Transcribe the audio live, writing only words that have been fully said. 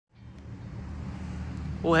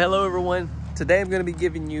Well, hello everyone. Today I'm going to be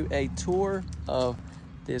giving you a tour of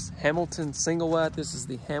this Hamilton single wide. This is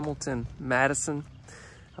the Hamilton Madison.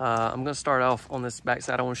 I'm going to start off on this back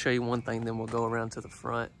side. I want to show you one thing, then we'll go around to the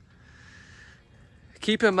front.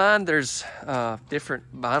 Keep in mind there's different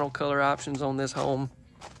vinyl color options on this home.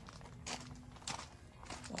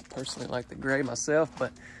 I personally like the gray myself,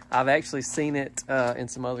 but I've actually seen it in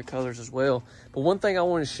some other colors as well. But one thing I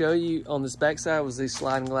want to show you on this backside was these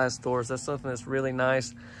sliding glass doors. That's something that's really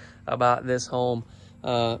nice about this home.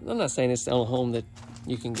 I'm not saying it's the only home that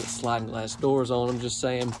you can get sliding glass doors on. I'm just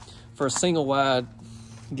saying for a single wide,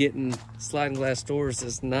 getting sliding glass doors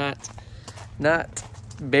is not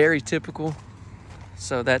very typical.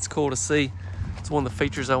 So that's cool to see. It's one of the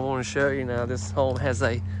features I want to show you. Now this home has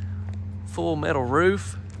a full metal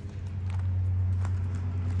roof.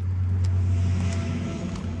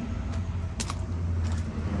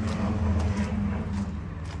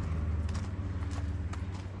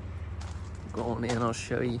 Going in, I'll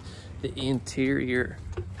show you the interior.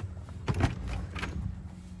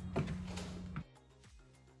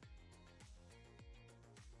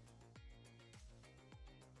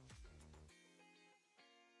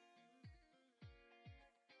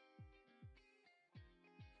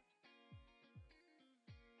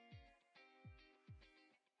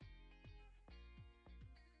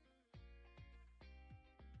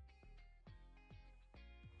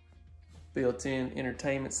 Built-in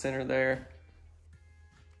entertainment center there.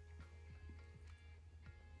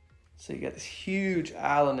 So you got this huge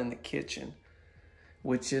island in the kitchen,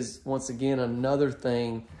 which is, once again, another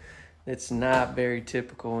thing that's not very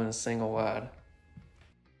typical in a single wide.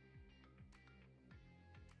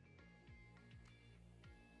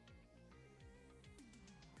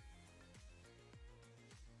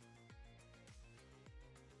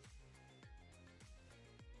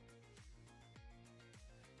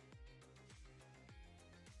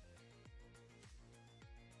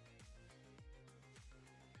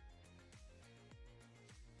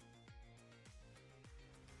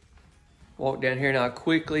 Walk down here, and I'll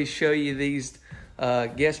quickly show you these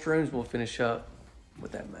guest rooms. We'll finish up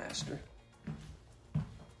with that master.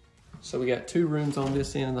 So we got two rooms on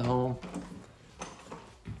this end of the home.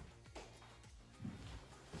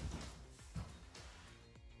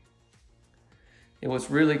 And what's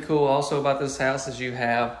really cool also about this house is you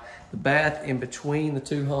have the bath in between the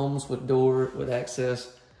two homes with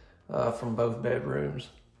access from both bedrooms.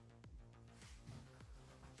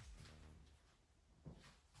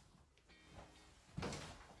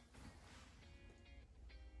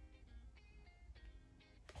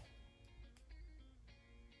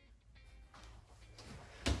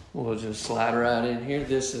 We'll just slide right in here.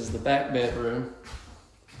 This is the back bedroom.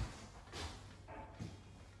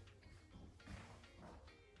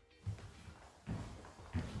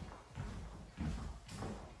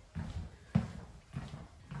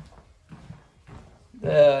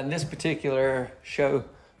 In this particular show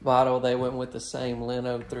model, they went with the same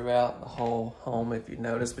lino throughout the whole home, if you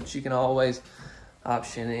notice, but you can always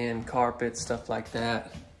option in carpet, stuff like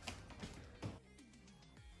that.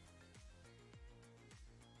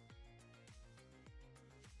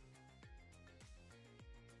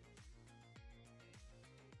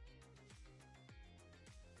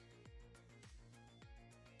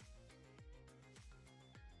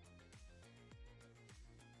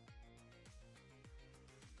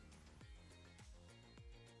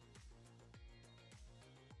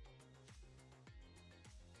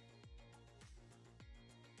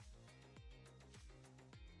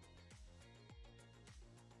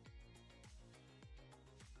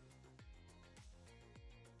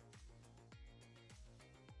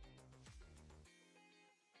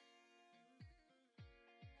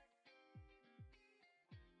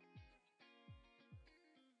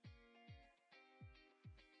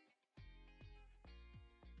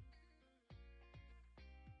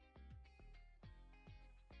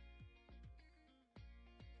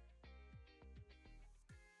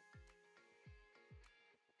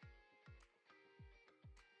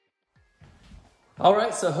 All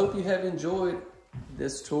right, so hope you have enjoyed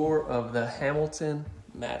this tour of the Hamilton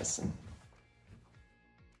Madison.